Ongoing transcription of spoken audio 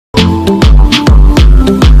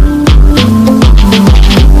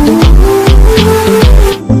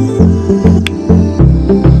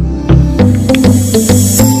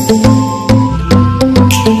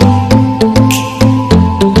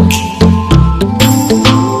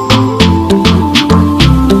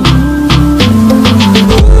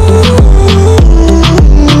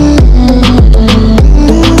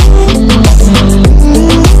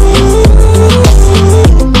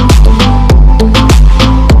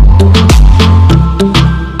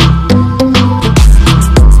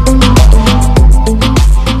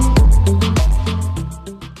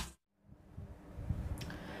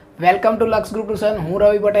Welcome to લક્ષ group tuition. હું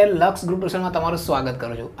રવિ પટેલ લક્ષ ગ્રુપ ટ્યુશનમાં તમારું સ્વાગત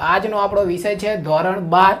કરું છું। આજનો આપણો વિષય છે ધોરણ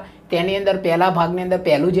 12। તેની અંદર પહેલા ભાગની અંદર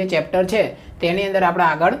પહેલું જે ચેપ્ટર છે તેની અંદર આપણે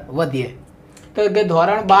આગળ વધીએ। તો કે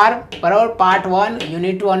ધોરણ 12 બરાબર પાર્ટ 1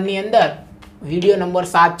 યુનિટ 1 ની અંદર વિડિયો નંબર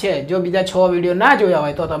 7 છે। જો બીજા 6 વિડિયો ના જોયા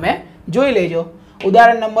હોય તો તમે જોઈ લેજો।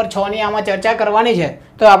 ઉદાહરણ નંબર 6 ની આમાં ચર્ચા કરવાની છે,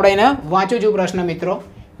 તો આપણે એને વાંચું છું પ્રશ્ન મિત્રો।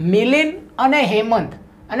 મિલિંદ અને હેમંત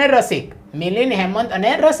અને રસિક, મિલિંદ હેમંત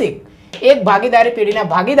અને રસિક એક ભાગીદારી પેઢીના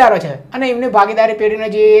ભાગીદારો છે અને એમની ભાગીદારી પેઢીનો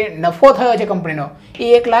જે નફો થયો છે કંપનીનો એ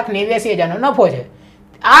 1,89,000નો નફો છે।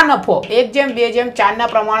 આ નફો 1:2:4 ના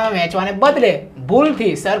પ્રમાણમાં વહેંચવાને બદલે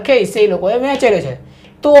ભૂલથી સરખે હિસ્સે એ લોકોએ વહેંચેલો છે।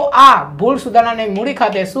 તો આ ભૂલ સુધારણાની મૂડી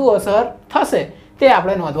ખાતે શું અસર થશે તે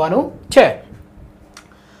આપણે નોંધવાનું છે।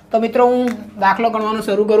 તો મિત્રો હું દાખલો ગણવાનું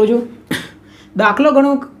શરૂ કરું છું। દાખલો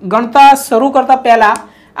ગણતા શરૂ કરતા પહેલા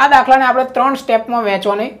આ દાખલાને આપણે 3 સ્ટેપમાં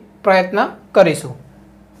વહેંચવાનો પ્રયત્ન કરીશું।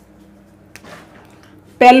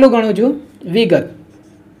 પહેલું ગણું છું વિગત,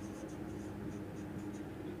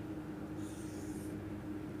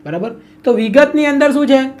 બરાબર। તો વિગતની અંદર શું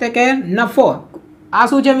છે તો કે નફો, આ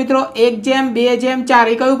શું છે મિત્રો 1:2:4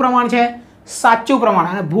 એ કયું પ્રમાણ છે? સાચું પ્રમાણ।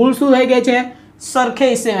 અને ભૂલ શું થઈ ગઈ છે? સરખે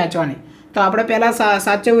હિસ્સે વહેંચવાની। તો આપણે પહેલા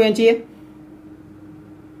સાચું વહેંચીએ।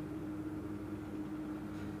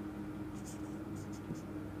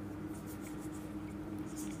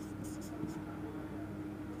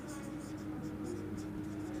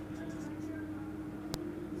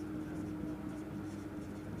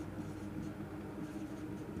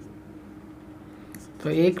 તો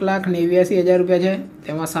 1,89,000 રૂપિયા છે,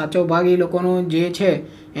 તેમાં સાચો ભાગ એ લોકોનો જે છે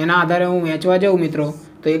એના આધારે હું વેચવા જાઉં મિત્રો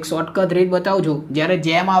તો એક શોર્ટકટ રીત બતાવું છું। જ્યારે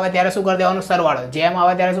જેમ આવે ત્યારે શું કરી દેવાનું? સરવાળો। જેમ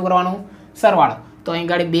આવે ત્યારે શું કરવાનું? સરવાળો। તો અહીં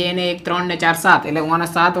ગાડી 2 ને 1 3 ને 4 7 એટલે હું આને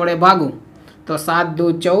 7 વડે ભાગું તો 7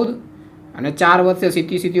 2 14 અને 4 વધશે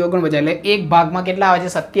 70 49 બચે એટલે એક ભાગમાં કેટલા આવે છે?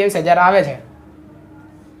 27,000 આવે છે।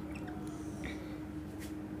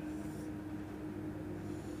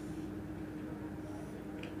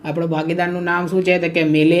 આપણો ભાગીદારનું નામ શું છે તો કે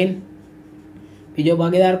મિલિંદ, બીજો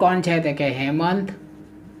ભાગીદાર કોણ છે તો કે હેમંત,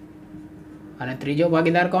 અને ત્રીજો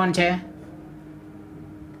ભાગીદાર કોણ છે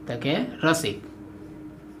તો કે રસિક।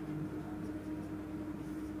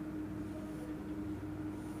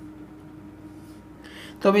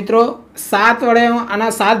 તો મિત્રો 7 વડે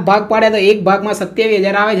આના 7 ભાગ પાડ્યા તો એક ભાગમાં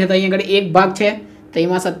 27,000 આવે છે, તો અહીંયા આગળ એક ભાગ છે તો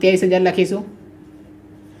એમાં 27,000 લખીશું।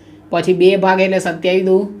 પછી 2 ભાગ એટલે 27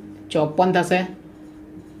 દુ 54 થશે।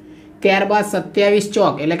 ત્યારબાદ 27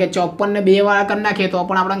 ચોક એટલે કે 54 ને 2 વાળા કરી નાખીએ તો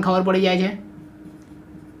પણ આપણને ખબર પડી જાય છે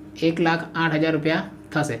 1,08,000 રૂપિયા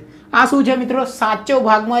થશે। આ શું છે મિત્રો? સાચો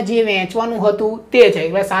ભાગમાં જે વહેંચવાનું હતું તે છે,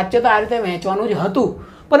 એટલે સાચો તો આ રીતે વહેંચવાનું જ હતું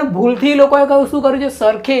પણ ભૂલથી લોકોએ કહ્યું શું કર્યું છે?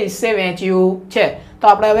 સરખે હિસ્સે વહેંચ્યું છે। તો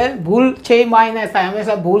આપણે હવે ભૂલ છે એ માઇનસ થાય,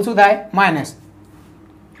 હંમેશા ભૂલ શું થાય? માઇનસ।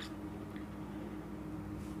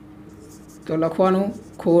 તો લખવાનું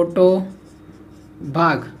ખોટો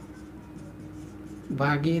ભાગ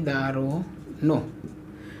ભાગીદારોનો।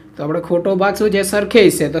 તો આપણે ખોટો ભાગ શું છે? સરખે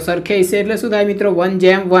હિસ્સે। તો સરખે હિસ્સે એટલે શું થાય મિત્રો?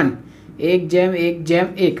 1:1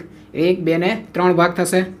 1:1:1 1 2 ને 3 ભાગ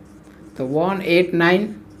થશે તો 189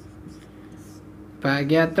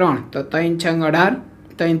 ભાગ્યા 3 તો 3 6 18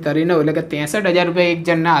 3 3 9 એટલે કે 63,000 રૂપિયા એક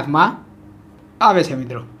જણના હાથમાં આવે છે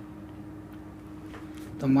મિત્રો।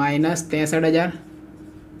 તો -63,000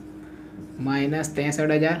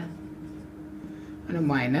 -63,000 અને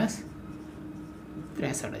 -63,000।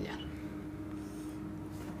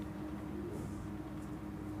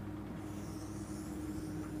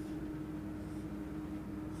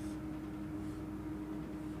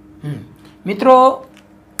 મિત્રો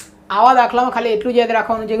આવા દાખલામાં ખાલી એટલું જ યાદ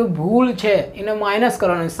રાખવાનું છે કે ભૂલ છે એને માઇનસ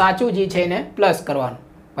કરવાનું, સાચું જે છે એને પ્લસ કરવાનું,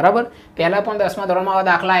 બરાબર। પહેલાં પણ 10મા ધોરણમાં આવા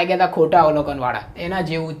દાખલા આવી ગયા હતા ખોટા અવલોકનવાળા, એના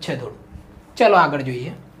જેવું જ છે થોડું। ચલો આગળ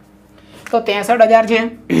જોઈએ। તો 63,000 છે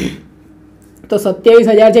તો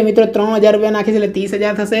 27,000 છે મિત્રો, 3,000 રૂપિયા નાખીશ એટલે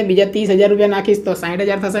 30,000 થશે, બીજા 30,000 રૂપિયા નાખીશ તો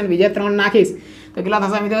 60,000 થશે, અને બીજા 3 નાખીશ તો કેટલા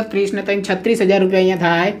થશે મિત્રો? 30 ને 3 36,000 રૂપિયા અહીંયા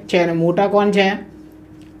થાય છે। અને મોટા કોણ છે?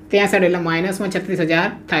 63 એટલે માઇનસમાં 36,000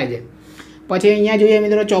 થાય છે। પછી અહીંયા જોઈએ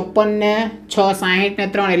મિત્રો 54 ને 6 60 ને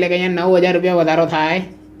 3 એટલે કે અહીંયા 9,000 રૂપિયા વધારો થાય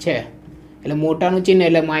છે, એટલે મોટાનું ચિહ્ન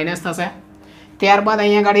એટલે માઇનસ થશે। ત્યારબાદ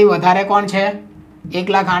અહીંયા ગાડી વધારે કોણ છે?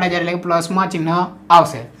 1,08,000 એટલે કે પ્લસમાં ચિહ્ન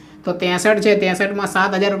આવશે। તો 63 છે, 63માં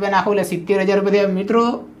 7,000 રૂપિયા નાખો એટલે 70,000 રૂપિયા। મિત્રો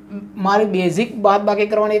મારી બેઝિક બાદબાકી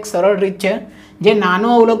કરવાની એક સરળ રીત છે, જે નાનો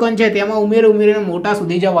અવલોકન છે તેમાં ઉમેરીને મોટા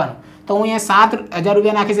સુધી જવાનું। તો હું અહીંયા 7,000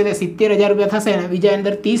 રૂપિયા નાખીશ એટલે 70,000 રૂપિયા થશે, અને બીજા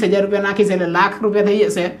અંદર 30,000 રૂપિયા નાખીશ એટલે લાખ રૂપિયા થઈ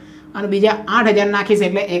જશે, અને બીજા 8,000 નાખીશ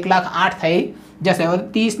એટલે 1,08,000 થઈ જશે। હવે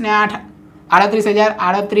 30 ને 8 38,000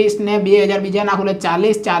 38 ને 2,000 બીજા નાખો એટલે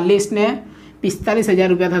 40 40 ને 45,000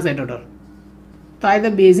 રૂપિયા થશે ટોટલ। તો આ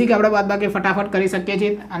રીતે બેઝિક આપણે બાદબાકી ફટાફટ કરી શકીએ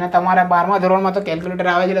છીએ અને તમારા 12મા ધોરણમાં તો કેલ્ક્યુલેટર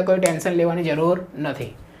આવે છે એટલે કોઈ ટેન્શન લેવાની જરૂર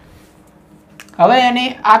નથી. હવે એની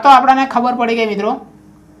આ તો આપણને ખબર પડી ગઈ મિત્રો,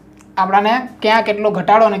 આપણને ક્યાં કેટલો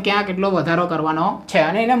ઘટાડો અને ક્યાં કેટલો વધારો કરવાનો છે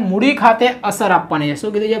અને એને મૂડી ખાતે અસર આપવાની છે.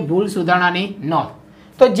 શું કીધું છે? ભૂલ સુધારણાની નોંધ.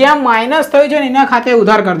 તો જ્યાં માઇનસ થયું છે ને એના ખાતે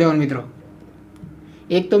ઉધાર કરી દેવાનું મિત્રો.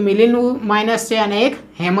 એક તો મિલિનનું માઇનસ છે અને એક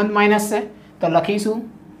હેમંત માઇનસ છે. તો લખીશું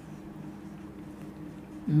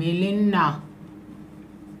મિલિનના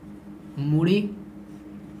મૂડી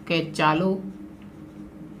કે ચાલુ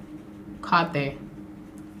ખાતે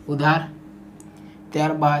ઉધાર,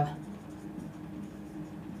 ત્યારબાદ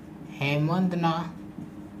હેમંતના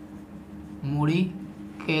મૂડી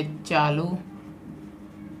કે ચાલુ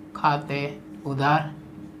ખાતે ઉધાર.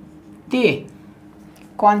 તે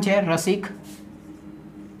કોણ છે? રસિક.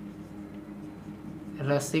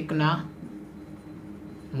 રસિકના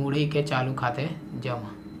મૂડી કે ચાલુ ખાતે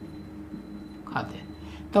જમા ખાતે.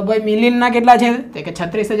 તો ભાઈ મિલિનના કેટલા છે? તો કે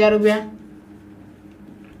 36,000 રૂપિયા.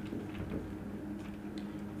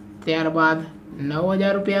 ત્યારબાદ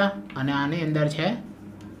 9,000 રૂપિયા અને આની અંદર છે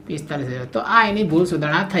 45,000. તો આ એની ભૂલ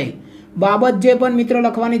સુધારણા થઈ. બાબત જે પણ મિત્રો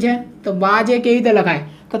લખવાની છે તો બા જે કેવી રીતે લખાય?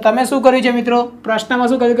 તો તમે શું કર્યું છે મિત્રો? પ્રશ્નમાં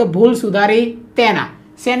શું કર્યું કે ભૂલ સુધારી તેના.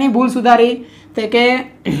 શેની ભૂલ સુધારી? તો કે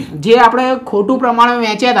જે આપણે ખોટું પ્રમાણ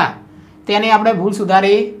વેચ્યા હતા તેની આપણે ભૂલ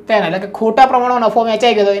સુધારી તેના, એટલે કે ખોટા પ્રમાણમાં નફો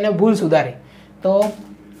વેચાઈ ગયો એને ભૂલ સુધારી. તો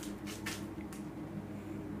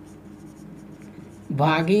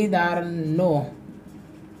ભાગીદારનો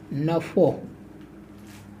નફો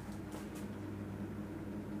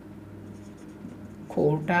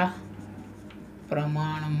ખોટા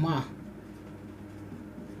પ્રમાણમાં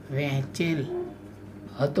વહેંચેલ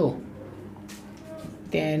હતો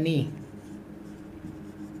તેની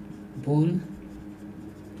ભૂલ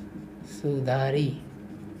સુધારી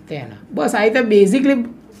તેના. બસ આ રીતે બેઝિકલી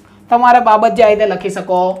તમારે બાબત જે આ રીતે લખી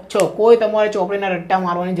શકો છો. કોઈ તમારે ચોપડીના રટ્ટા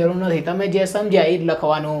મારવાની જરૂર નથી. તમે જે સમજ્યા એ જ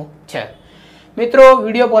લખવાનું છે. મિત્રો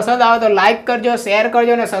વિડીયો પસંદ આવે તો લાઈક કરજો, શેર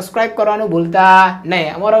કરજો અને સબસ્ક્રાઈબ કરવાનું ભૂલતા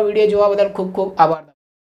નહીં. અમારો વિડીયો જોવા બદલ ખૂબ ખૂબ આભાર.